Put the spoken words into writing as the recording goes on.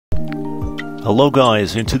Hello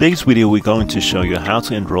guys, in today's video we're going to show you how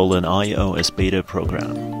to enroll an iOS beta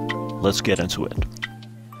program. Let's get into it.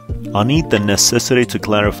 I need the necessity to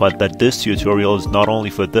clarify that this tutorial is not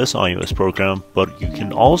only for this iOS program, but you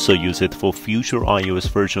can also use it for future iOS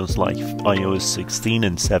versions like iOS 16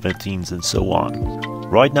 and 17 and so on.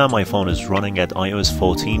 Right now my phone is running at iOS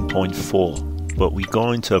 14.4, but we're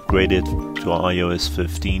going to upgrade it to iOS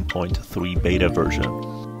 15.3 beta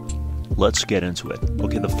version. Let's get into it.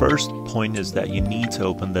 Okay, the first point is that you need to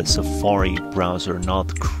open the Safari browser,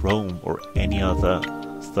 not Chrome or any other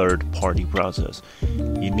third-party browsers.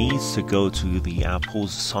 You need to go to the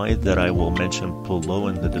Apple's site that I will mention below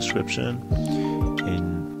in the description.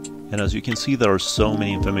 And as you can see, there are so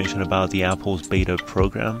many information about the Apple's beta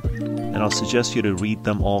program, and I'll suggest you to read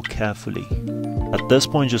them all carefully. At this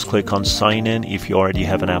point, just click on Sign In if you already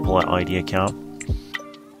have an Apple ID account,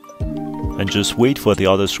 and just wait for the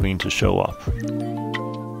other screen to show up.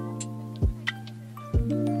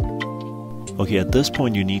 Okay, at this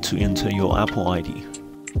point you need to enter your Apple ID,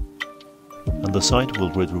 and the site will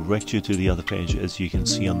redirect you to the other page as you can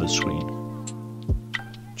see on the screen.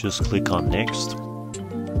 Just click on Next,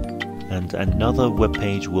 and another web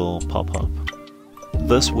page will pop up.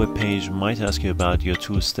 This web page might ask you about your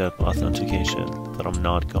two-step authentication that I'm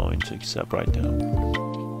not going to accept right now.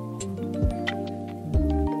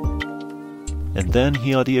 And then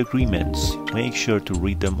here are the agreements. Make sure to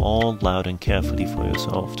read them all loud and carefully for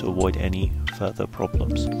yourself to avoid any further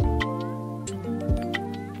problems.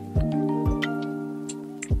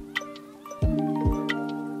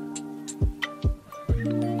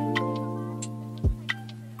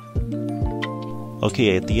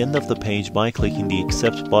 Okay, at the end of the page, by clicking the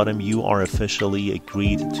Accept button, you are officially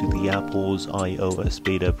agreed to the Apple's iOS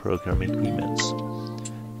beta program agreements.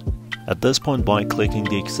 At this point, by clicking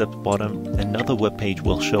the Accept button, another web page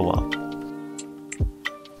will show up.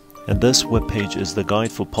 And this web page is the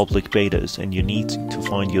guide for public betas, and you need to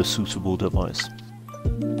find your suitable device.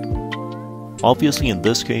 Obviously, in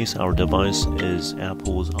this case, our device is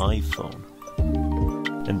Apple's iPhone.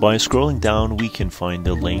 And by scrolling down, we can find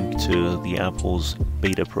a link to the Apple's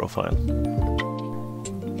beta profile.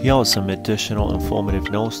 Here are some additional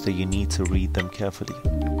informative notes that you need to read them carefully.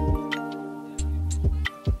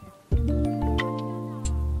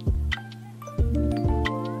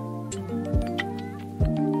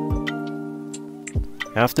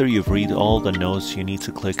 After you've read all the notes, you need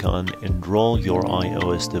to click on Enroll your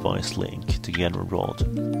iOS device link to get enrolled.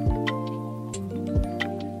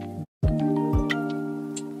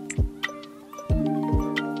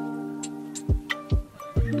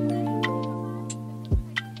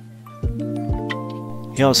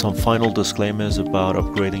 Here are some final disclaimers about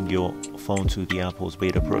upgrading your phone to the Apple's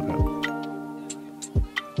beta program.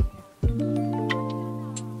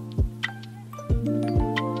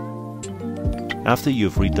 After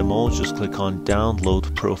you've read them all, just click on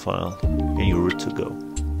Download Profile and you're good to go.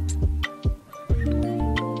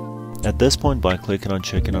 At this point, by clicking on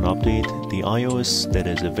Check in an Update, the iOS that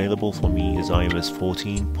is available for me is iOS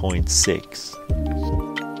 14.6.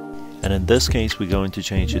 And in this case, we're going to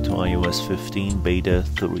change it to iOS 15 Beta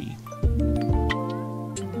 3.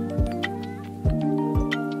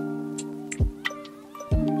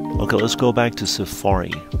 Okay, let's go back to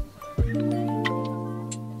Safari.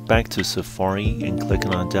 Back to Safari and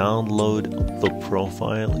clicking on Download the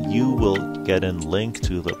profile, you will get a link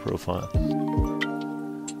to the profile.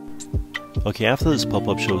 Okay, after this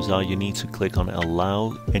pop-up shows out, you need to click on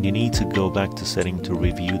Allow, and you need to go back to Setting to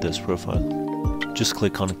review this profile. Just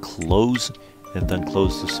click on Close and then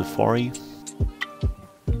close the Safari,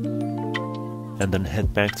 and then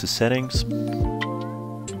head back to Settings,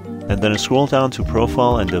 and then scroll down to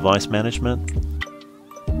Profile and Device Management.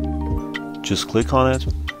 Just click on it,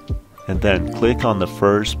 and then click on the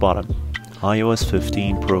first button, iOS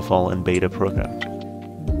 15 Profile and Beta Program,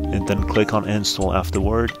 and then click on Install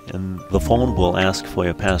afterward, and the phone will ask for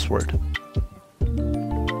your password.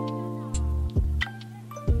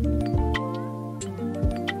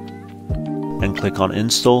 And click on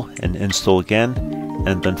Install and install again,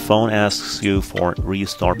 and then phone asks you for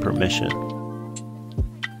restart permission.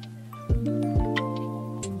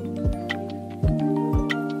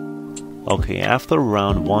 Okay, after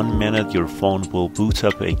around 1 minute your phone will boot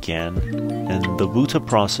up again, and the boot up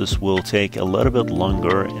process will take a little bit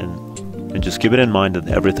longer, and just keep it in mind that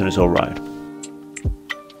everything is alright.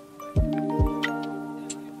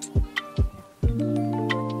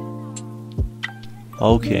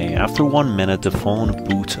 Okay, after 1 minute the phone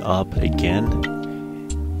boots up again,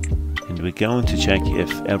 and we're going to check if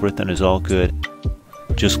everything is all good.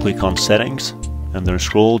 Just click on Settings and then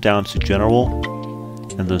scroll down to General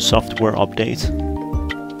and then Software Update,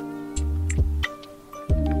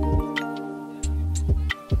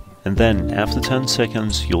 And then after 10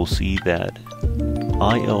 seconds, you'll see that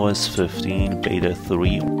iOS 15 Beta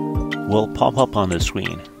 3 will pop up on the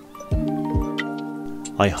screen.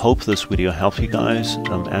 I hope this video helped you guys.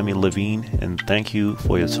 I'm Ami Levine, and thank you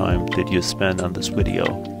for your time that you spent on this video.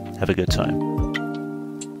 Have a good time.